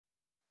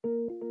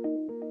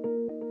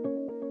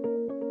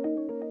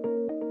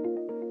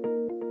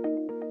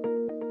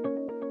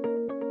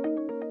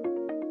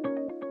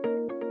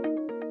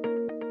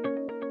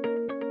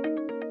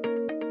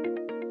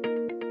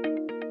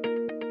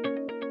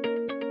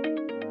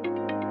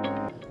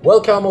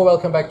Welcome or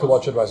welcome back to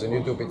WatchAdvisor on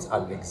YouTube. It's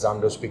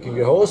Alexander speaking,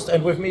 your host,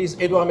 and with me is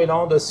Edouard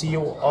Meylan, the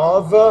CEO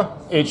of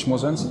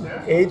Moser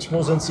Cie.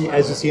 Moser Cie,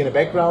 as you see in the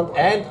background,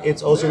 and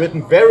it's also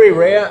written very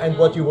rare, and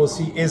what you will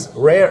see is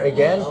rare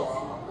again.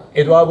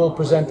 Edouard will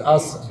present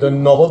us the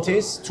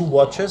novelties. 2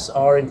 watches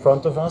are in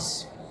front of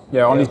us.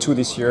 Yeah, only 2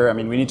 this year. I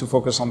mean, we need to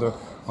focus on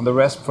the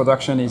rest.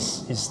 Production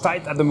is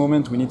tight at the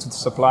moment. We need to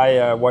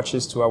supply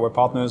watches to our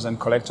partners and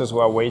collectors who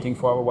are waiting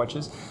for our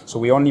watches. So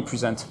we only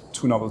present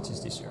 2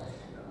 novelties this year.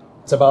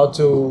 It's about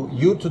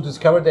you to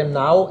discover them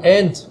now,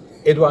 and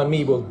Edouard and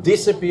me will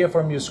disappear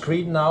from your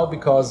screen now,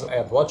 because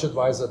at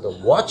WatchAdvisor the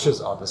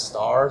watches are the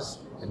stars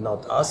and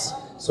not us.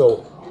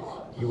 So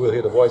you will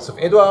hear the voice of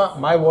Edouard,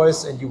 my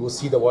voice, and you will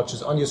see the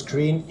watches on your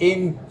screen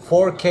in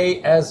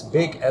 4K, as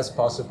big as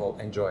possible.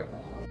 Enjoy.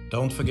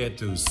 Don't forget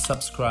to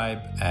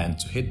subscribe and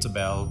to hit the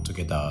bell to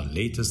get our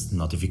latest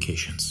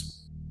notifications.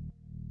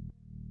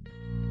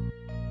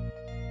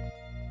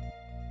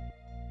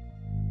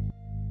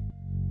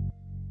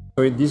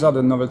 So these are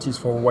the novelties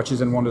for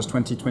Watches and Wonders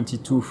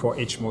 2022 for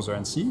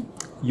Moser Cie.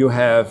 You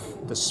have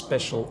the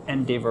special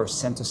Endeavour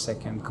center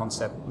second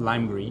concept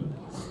lime green,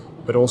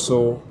 but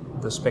also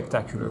the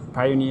spectacular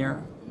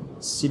Pioneer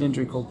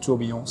Cylindrical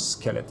Tourbillon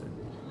Skeleton.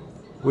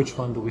 Which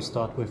one do we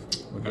start with?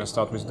 We're going to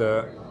start with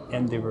the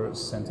Endeavour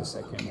center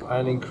second.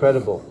 An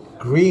incredible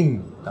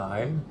green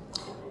dial.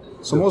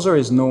 So Moser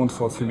is known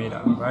for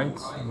fumé-dial, right?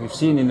 And we've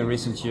seen in the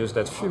recent years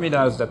that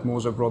fumé-dials that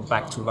Moser brought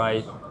back to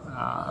light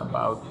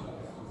about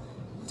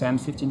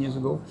 10-15 years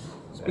ago,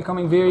 it's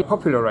becoming very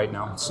popular right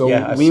now. So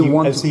yeah, I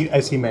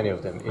see many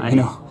of them. I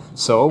know.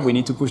 So we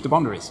need to push the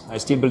boundaries. I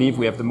still believe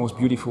we have the most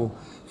beautiful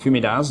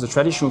fumé-dials. The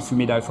traditional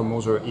fumé-dial from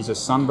Moser is a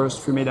sunburst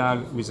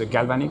fumé-dial with a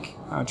galvanic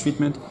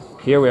treatment.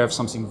 Here we have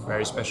something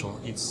very special.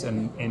 It's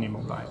an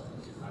enamel dial.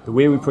 The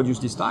way we produce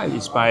this dial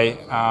is by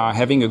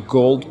having a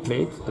gold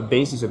plate. The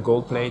base is a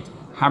gold plate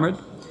hammered,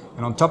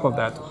 and on top of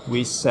that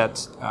we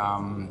set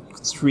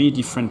 3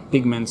 different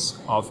pigments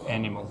of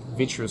enamel,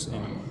 vitreous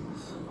enamel.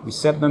 We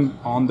set them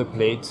on the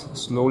plate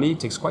slowly.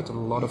 It takes quite a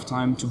lot of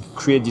time to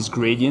create this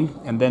gradient,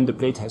 and then the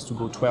plate has to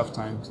go 12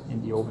 times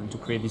in the oven to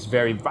create this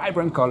very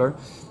vibrant color.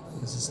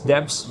 This is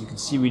depths. You can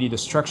see really the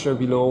structure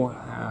below,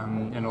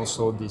 and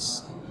also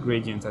this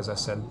gradient, as I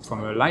said,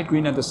 from a light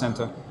green at the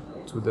center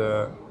to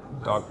the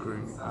dark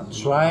green.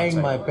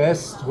 Trying my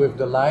best with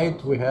the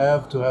light we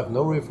have to have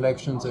no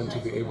reflections and to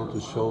be able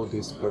to show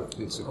this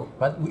perfectly.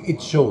 But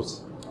it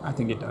shows. I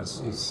think it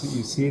does. You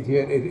see it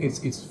here.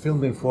 It's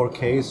filmed in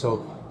 4K,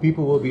 so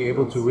people will be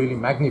able to really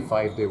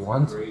magnify if they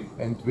want,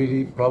 and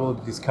really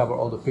probably discover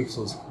all the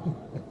pixels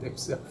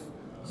themselves,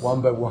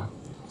 one by one.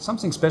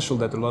 Something special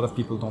that a lot of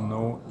people don't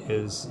know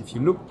is, if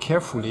you look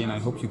carefully, and I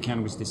hope you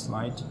can with this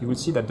light, you will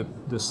see that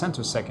the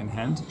center second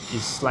hand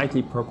is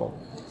slightly purple.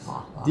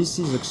 This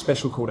is a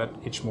special code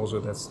at Moser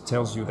that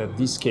tells you that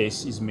this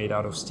case is made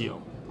out of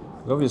steel.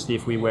 Obviously,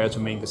 if we were to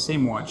make the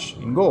same watch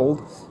in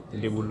gold,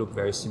 then they would look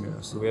very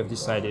similar. So we have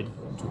decided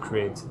to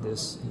create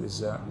this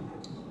with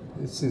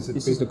this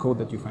is the code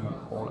that you find on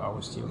all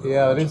our steel.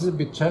 Yeah, but it's a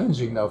bit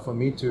challenging now for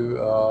me to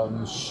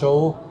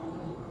show.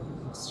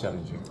 It's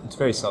challenging. It's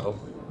very subtle,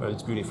 but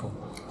it's beautiful.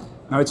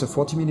 Now it's a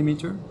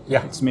 40mm.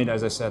 Yeah. It's made,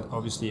 as I said,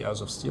 obviously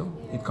out of steel.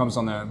 It comes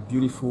on a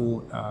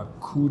beautiful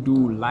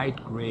kudu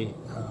light gray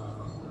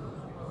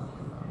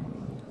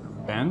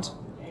band.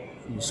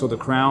 You saw the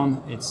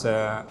crown. It's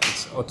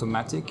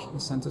automatic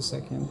center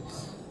second.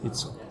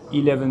 It's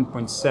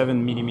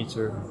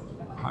 11.7mm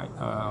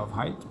of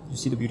height. You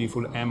see the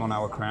beautiful M on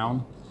our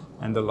crown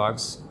and the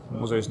lugs.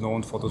 Moser is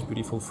known for those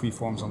beautiful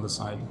freeforms on the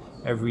side.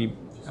 Every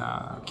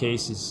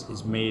case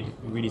is made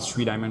really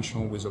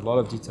 3-dimensional with a lot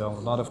of detail, a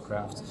lot of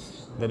craft.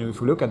 Then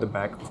if we look at the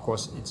back, of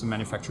course, it's a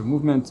manufactured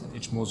movement.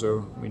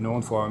 Moser, we're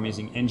known for our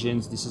amazing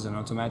engines. This is an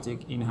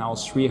automatic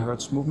in-house 3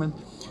 Hz movement.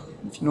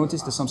 If you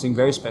notice, there's something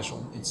very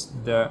special. It's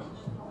the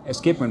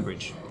escapement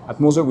bridge. At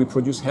Moser, we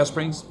produce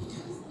hairsprings,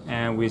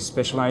 and we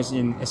specialize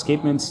in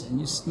escapements. And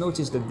you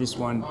notice that this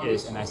one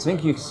is, and I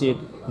think you can see it,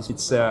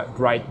 it's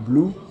bright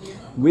blue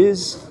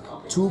with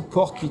 2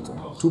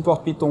 porte-pitons. 2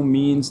 porte-pitons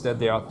means that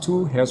there are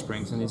 2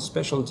 hairsprings, and it's a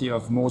specialty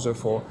of Moser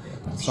for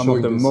some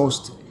of the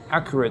most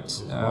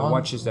accurate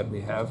watches that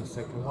we have. The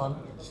second one.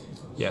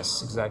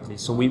 Yes, exactly.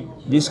 So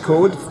this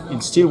code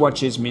in steel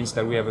watches means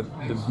that we have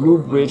the blue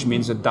bridge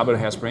means a double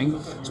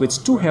hairspring. So it's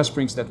 2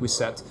 hairsprings that we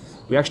set.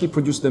 We actually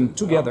produce them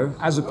together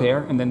as a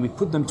pair, and then we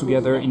put them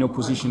together in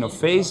opposition of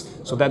phase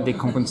so that they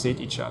compensate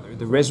each other.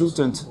 The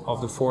resultant of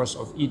the force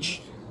of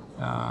each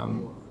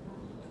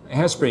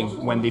hairspring,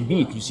 when they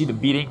beat, you see the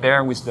beating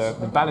there with the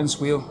balance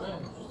wheel.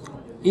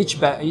 Each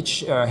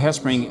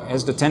hairspring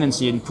has the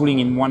tendency in pulling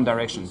in one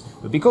direction.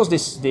 But because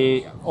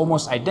they're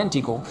almost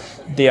identical,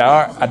 they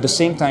are at the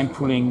same time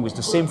pulling with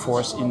the same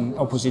force in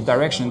opposite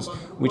directions,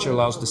 which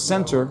allows the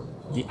center,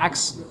 the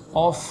axe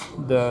of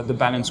the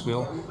balance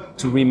wheel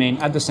to remain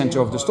at the center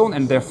of the stone,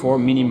 and therefore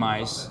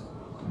minimize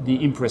the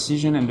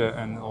imprecision and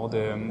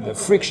the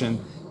friction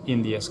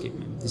in the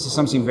escapement. This is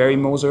something very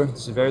Moser,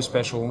 this is very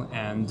special,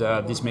 and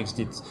this makes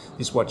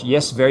this watch,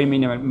 yes, very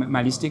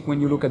minimalistic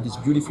when you look at this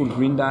beautiful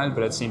green dial,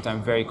 but at the same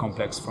time very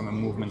complex from a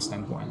movement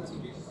standpoint.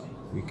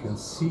 We can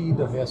see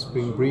the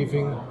hairspring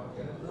breathing.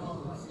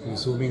 We're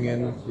zooming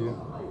in here.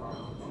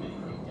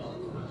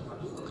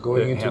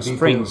 Going into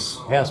hairsprings.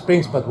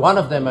 Hairsprings, but one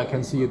of them I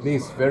can see at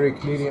least very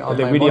clearly on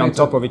They're my really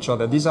monitor. on top of each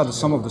other. These are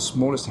some of the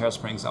smallest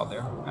hairsprings out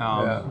there.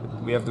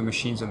 We have the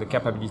machines and the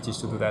capabilities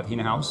to do that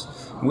in-house.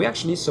 We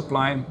actually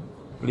supply,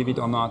 believe it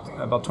or not,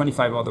 about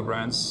 25 other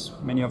brands.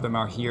 Many of them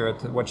are here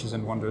at Watches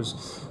and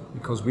Wonders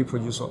because we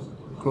produce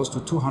close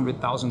to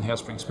 200,000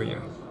 hairsprings per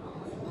year.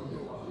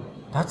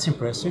 That's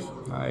impressive.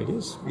 It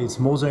is. It's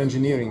Moser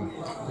engineering.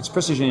 It's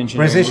precision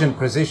engineering.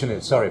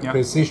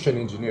 Precision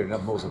engineering,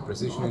 not Moser.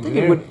 Precision I think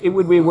engineering. it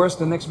would be worse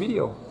the next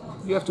video.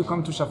 You have to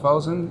come to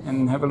Schaffhausen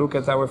and have a look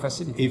at our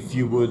facility. If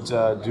you would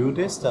do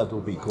this, that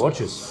would be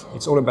gorgeous.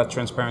 It's all about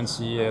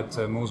transparency at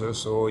Moser,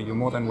 so you're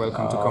more than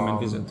welcome to come and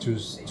visit.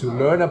 To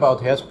learn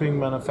about hairspring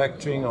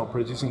manufacturing or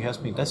producing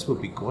hairspring, this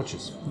would be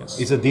gorgeous. Yes.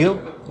 It's a deal?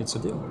 It's a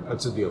deal.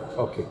 It's a deal,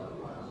 okay.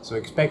 So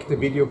expect the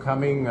video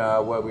coming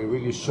where we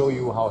really show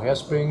you how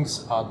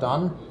hairsprings are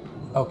done.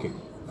 Okay,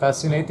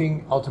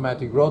 fascinating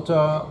automatic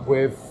rotor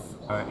with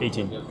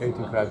 18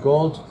 karat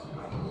gold,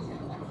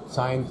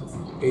 signed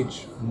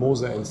H.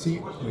 Moser Cie.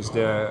 With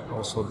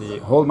also the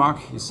hallmark.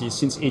 You see,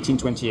 since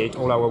 1828,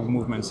 all our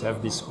movements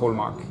have this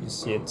hallmark. You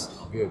see it.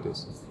 Here it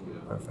is.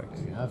 Perfect.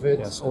 You have it.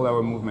 Yes, all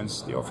our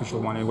movements, the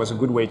official one. It was a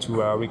good way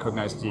to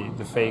recognize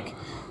the fake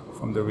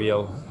from the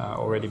real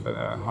already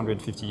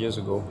 150 years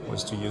ago,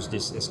 was to use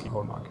this SK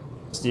hallmark.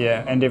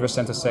 The Endeavour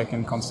Center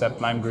Second Concept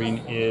Lime Green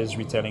is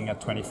retailing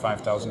at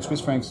 25,000 Swiss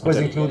francs. Was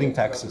including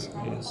taxes?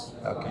 It is.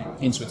 Okay.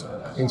 In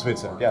Switzerland. In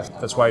Switzerland, yes.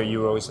 That's why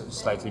euro is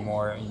slightly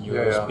more in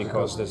euros, Yeah,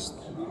 because there's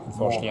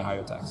unfortunately a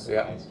higher tax.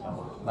 Yeah,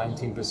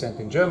 19%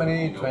 in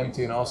Germany, 20%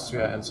 in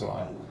Austria, and so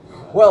on.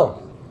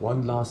 Well,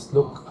 one last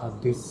look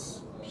at this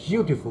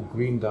beautiful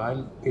green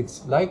dial.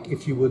 It's like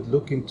if you would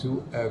look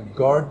into a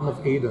Garden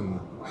of Eden.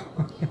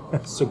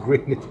 So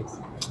green it is.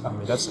 I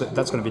mean, that's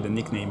going to be the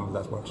nickname of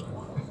that watch.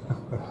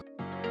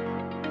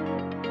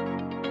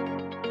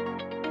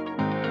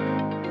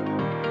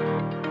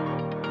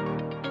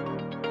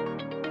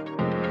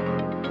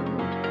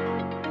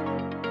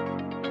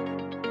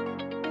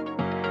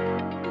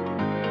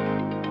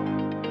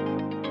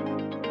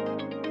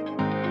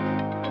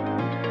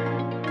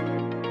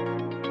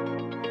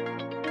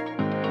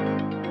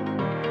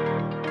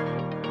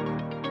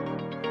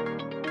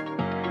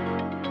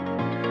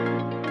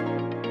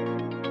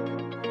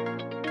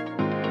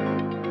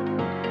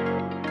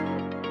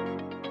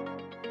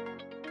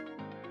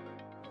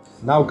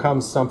 Now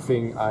comes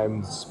something I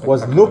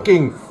was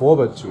looking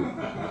forward to.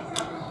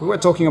 We were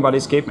talking about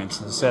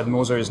escapements. As I said,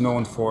 Moser is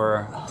known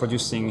for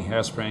producing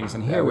hairsprings,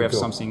 and here we have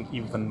something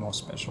even more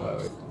special.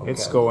 Okay.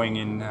 It's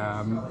going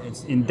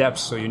it's in depth,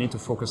 so you need to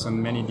focus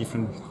on many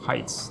different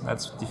heights.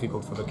 That's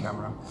difficult for the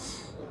camera.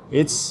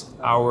 It's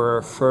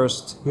our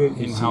first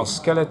in-house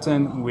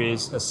skeleton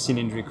with a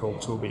cylindrical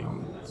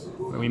tourbillon.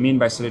 What we mean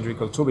by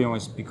cylindrical tourbillon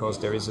is because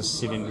there is a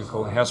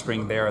cylindrical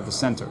hairspring there at the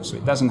center, so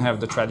it doesn't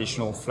have the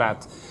traditional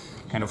flat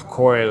kind of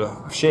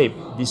coil shape.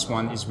 This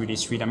one is really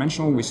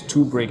three-dimensional with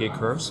two Breguet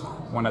curves,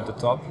 one at the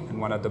top and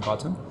one at the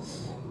bottom,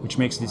 which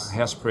makes this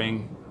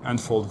hairspring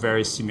unfold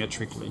very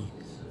symmetrically.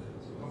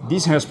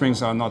 These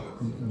hairsprings are not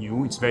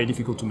new. It's very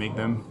difficult to make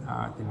them.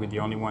 We're the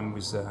only one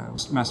with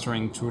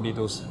mastering truly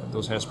those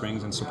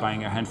hairsprings and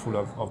supplying a handful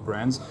of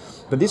brands.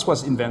 But this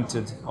was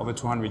invented over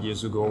 200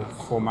 years ago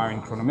for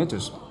marine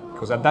chronometers,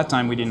 because at that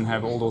time we didn't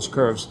have all those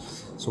curves.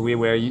 So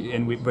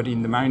but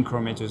in the marine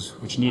chronometers,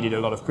 which needed a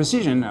lot of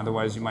precision,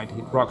 otherwise you might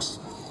hit rocks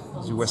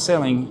as you were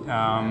sailing,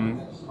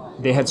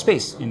 they had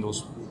space in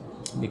those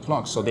big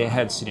clocks, so they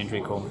had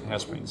cylindrical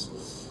hairsprings.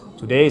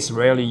 Today it's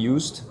rarely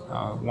used,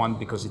 one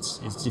because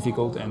it's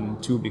difficult,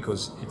 and two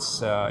because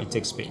it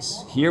takes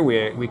space. Here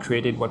we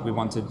created what we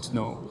wanted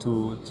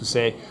to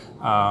say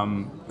a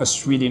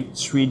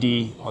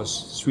 3D or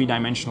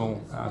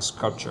three-dimensional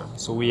sculpture.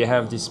 So we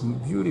have this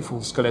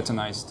beautiful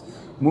skeletonized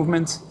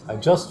movement. I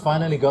just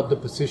finally got the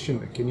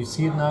position. Can you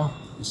see it now?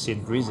 You see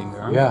it breathing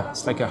there. Yeah.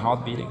 It's like a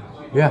heart beating.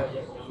 Yeah.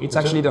 It's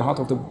actually the heart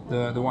of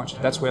the watch.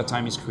 That's where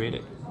time is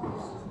created.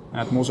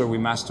 At Moser, we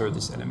mastered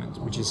this element,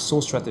 which is so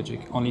strategic.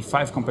 Only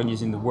 5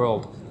 companies in the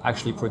world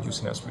actually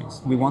produce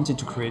hairsprings. We wanted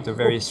to create a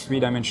very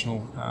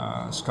three-dimensional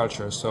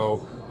sculpture,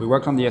 so we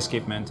worked on the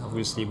escapement,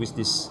 obviously, with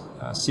this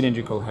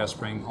cylindrical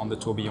hairspring on the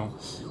tourbillon.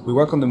 We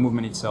worked on the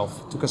movement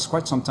itself. It took us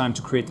quite some time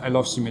to create. I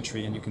love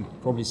symmetry, and you can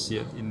probably see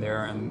it in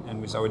there,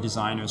 and with our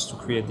designers to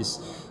create this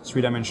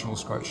three-dimensional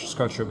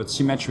sculpture, but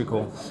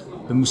symmetrical.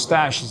 The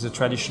moustache is a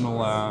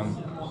traditional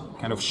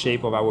kind of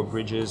shape of our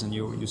bridges, and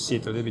you see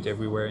it a little bit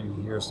everywhere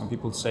in here. Some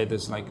people say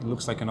this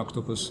looks like an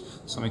octopus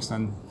to some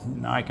extent.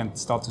 Now I can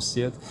start to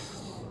see it.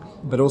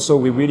 But also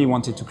we really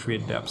wanted to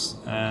create depths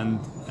and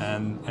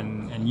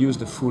use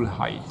the full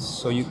height.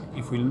 So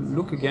if we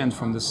look again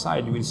from the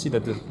side, you will see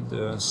that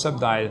the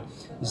subdial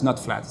is not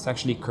flat, it's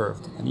actually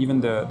curved, and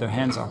even the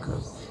hands are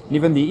curved. And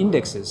even the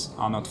indexes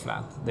are not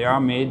flat. They are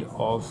made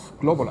of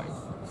globolite.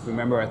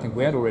 Remember, I think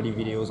we had already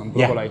videos on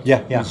globolite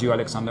with you,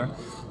 Alexander.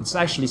 It's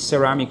actually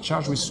ceramic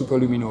charged with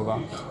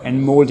superluminova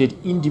and molded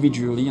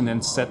individually and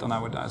then set on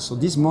our dies. So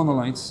these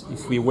monolites,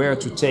 if we were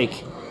to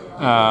take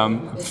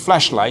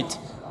flashlight,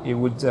 it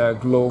would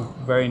glow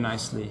very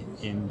nicely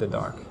in the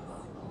dark.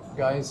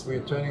 Guys,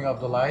 we're turning off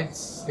the lights.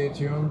 Stay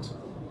tuned.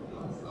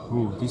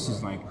 Ooh, this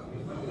is like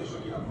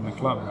in the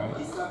club, right?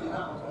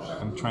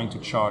 I'm trying to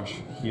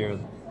charge here.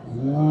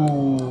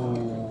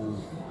 Ooh.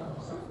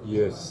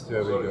 Yes,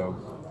 there we go.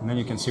 And then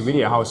you can see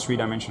really how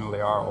three-dimensional they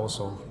are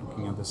also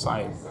looking at the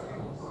side.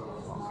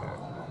 Okay.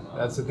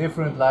 That's a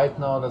different light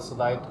now. That's the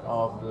light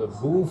of the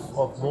booth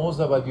of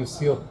Moser, but you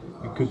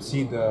could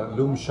see the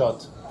loom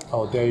shot.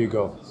 Oh, there you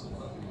go.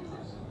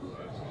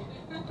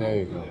 There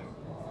you go.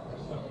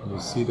 You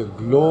see the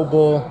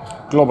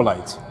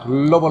globolite.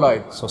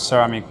 So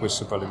ceramic with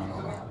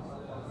superluminova.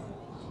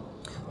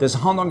 There's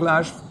hand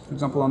anglage, for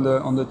example,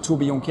 on the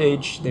tourbillon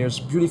cage. There's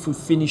beautiful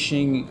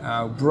finishing,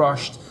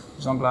 brushed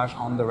anglage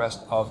on the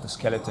rest of the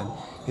skeleton.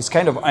 It's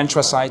kind of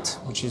anthracite,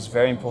 which is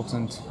very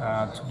important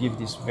to give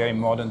this very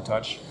modern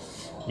touch,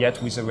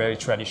 yet with a very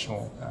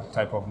traditional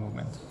type of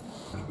movement.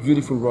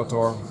 Beautiful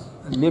rotor,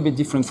 a little bit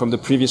different from the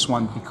previous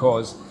one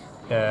because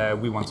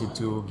we wanted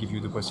to give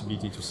you the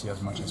possibility to see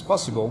as much as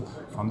possible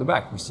from the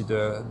back. We see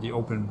the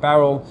open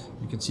barrel,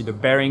 you can see the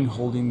bearing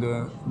holding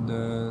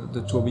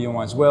the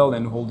tourbillon as well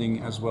and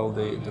holding as well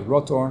the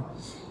rotor.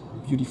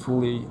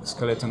 Beautifully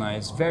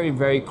skeletonized, very,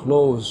 very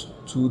close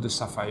to the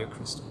sapphire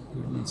crystal.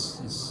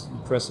 It's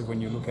impressive when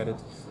you look at it,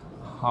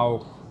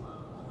 how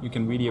you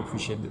can really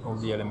appreciate all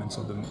the elements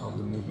of the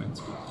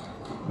movement.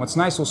 What's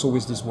nice also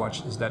with this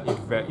watch is that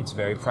it's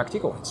very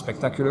practical. It's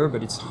spectacular,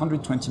 but it's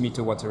 120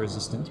 meter water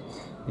resistant.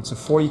 It's a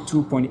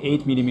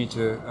 42.8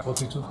 millimeter.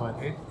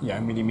 42.8? Yeah,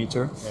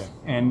 millimeter. Yeah.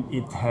 And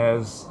it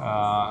has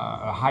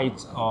a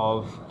height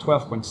of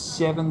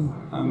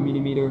 12.7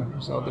 millimeter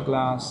without the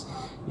glass.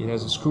 It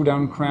has a screw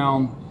down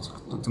crown. It's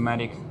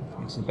automatic.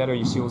 Makes it better.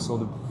 You see also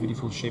the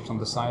beautiful shapes on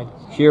the side.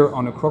 Here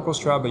on a croco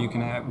strap, we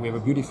have a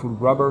beautiful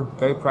rubber,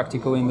 very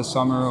practical in the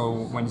summer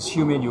or when it's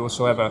humid. You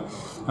also have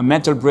a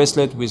metal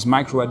bracelet with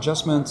micro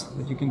adjustment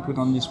that you can put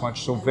on this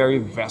watch. So very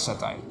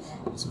versatile.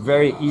 It's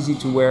very easy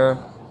to wear.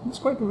 It's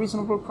quite a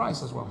reasonable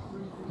price as well.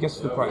 Guess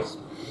the price.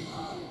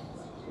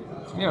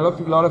 Yeah, a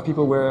lot of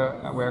people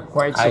were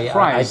quite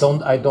surprised.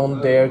 I don't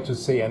dare to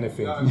say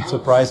anything. It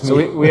surprised me.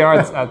 So we are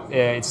at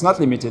it's not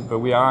limited, but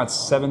we are at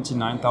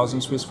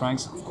 79,000 Swiss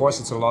francs. Of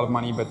course, it's a lot of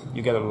money, but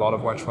you get a lot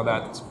of watch for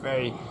that. It's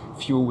very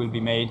few will be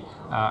made.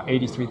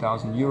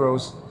 83,000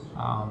 euros.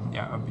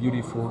 Yeah, a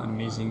beautiful,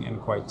 amazing, and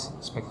quite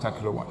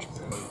spectacular watch.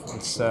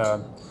 It's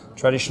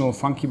traditional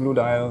funky blue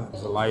dial,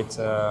 the light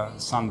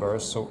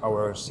sunburst, so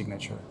our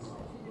signature.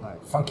 Right.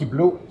 Funky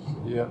blue.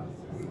 Yeah.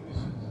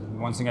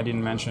 One thing I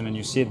didn't mention, and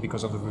you see it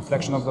because of the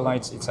reflection of the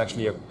lights, it's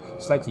actually a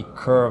slightly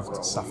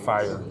curved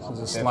sapphire.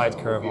 There's a slight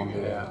curve on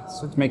the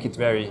so it makes it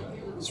very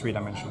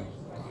three-dimensional.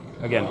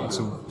 Again, it's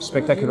a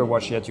spectacular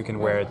watch, yet you can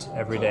wear it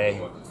every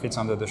day, fits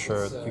under the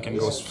shirt, you can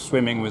go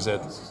swimming with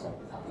it,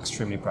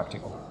 extremely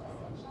practical.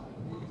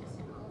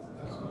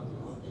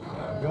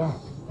 There you go.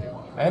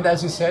 And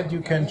as you said,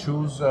 you can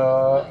choose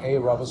a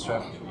rubber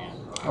strap.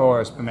 Or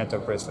a metal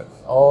bracelet.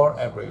 Or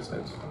a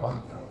bracelet.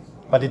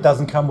 But it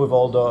doesn't come with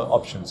all the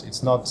options.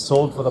 It's not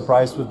sold for the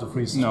price with the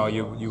free strap. No,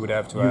 you would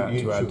have to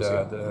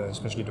add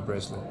especially the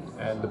bracelet.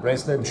 And the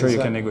bracelet. I'm sure you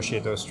can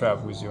negotiate a strap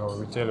with your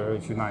retailer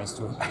if you're nice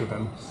to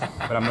them.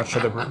 But I'm not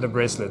sure the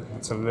bracelet.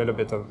 It's a little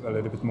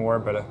bit more,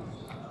 but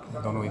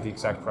I don't know the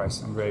exact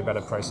price. I'm very bad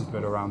at prices,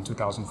 but around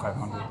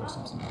 2,500 or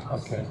something.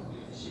 Okay.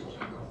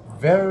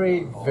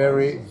 Very,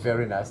 very,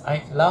 very nice.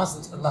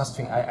 Last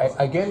thing. I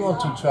again want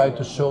to try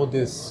to show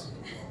this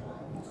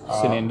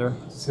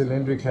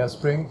cylindric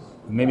hairspring.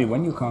 Maybe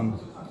when you come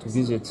to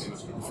visit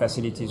the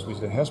facilities with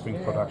the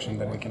hairspring production,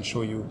 then we can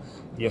show you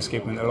the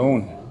escapement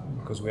alone,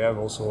 because we have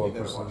also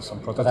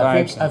some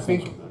prototypes. I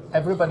think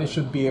everybody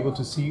should be able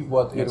to see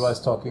what Edouard is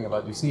talking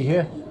about. You see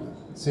here,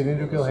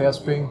 cylindrical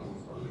hairspring.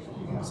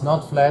 It's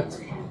not flat.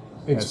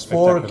 It's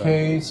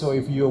 4K, so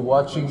if you're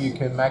watching, you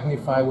can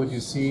magnify what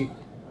you see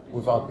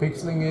without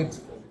pixeling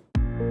it.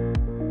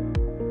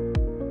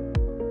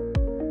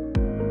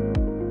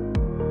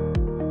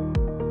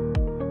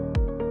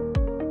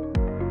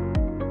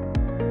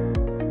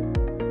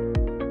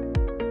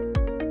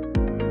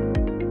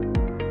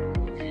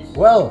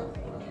 Well,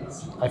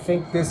 I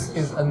think this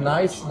is a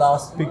nice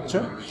last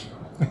picture.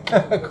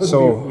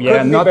 So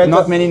yeah,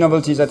 not many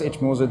novelties at H.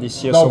 Moser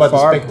this year so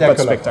far, but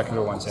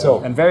spectacular ones. Yeah.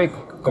 So, and very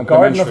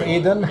complementary.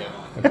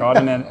 The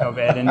Garden of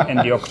Eden and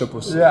the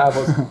octopus. Yeah,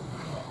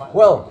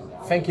 well,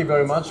 thank you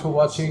very much for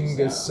watching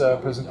this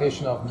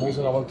presentation of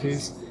Moser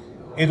novelties.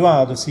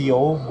 Edouard, the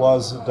CEO,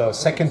 was the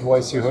second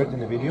voice you heard in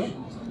the video.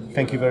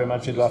 Thank you very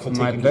much, Edouard, for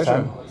taking the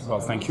time. Well,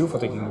 thank you for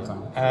taking the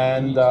time.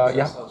 And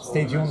yeah,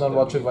 stay tuned on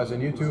WatchAdvisor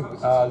on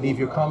YouTube. Leave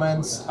your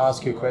comments,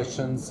 ask your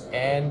questions,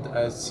 and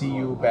see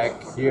you back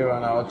here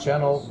on our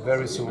channel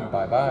very soon.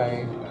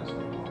 Bye-bye.